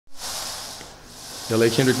L.A.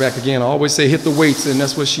 Kendrick back again. I always say hit the weights, and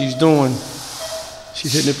that's what she's doing.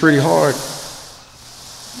 She's hitting it pretty hard.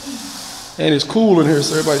 And it's cool in here,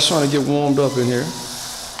 so everybody's trying to get warmed up in here.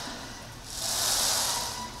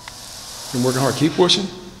 Been working hard. Keep pushing.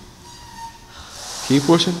 Keep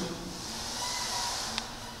pushing.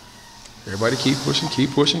 Everybody keep pushing,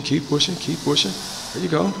 keep pushing, keep pushing, keep pushing. There you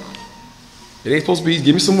go. It ain't supposed to be easy.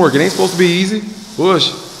 Give me some work. It ain't supposed to be easy.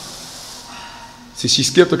 Push. See, she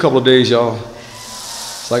skipped a couple of days, y'all.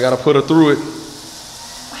 So I got to put her through it.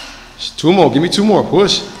 2 more. Give me 2 more.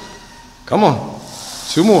 Push. Come on.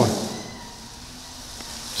 2 more.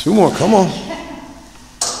 2 more. Come on.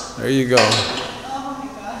 There you go.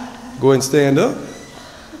 Go ahead and stand up.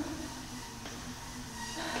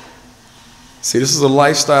 See, this is a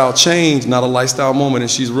lifestyle change, not a lifestyle moment,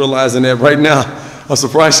 and she's realizing that right now. I'm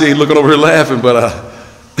surprised she ain't looking over here laughing, but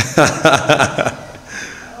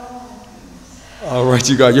all right,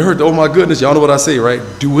 you guys, you heard, oh my goodness, y'all know what I say, right?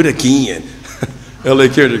 Do it again. L.A.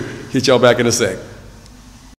 Kendrick, hit y'all back in a sec.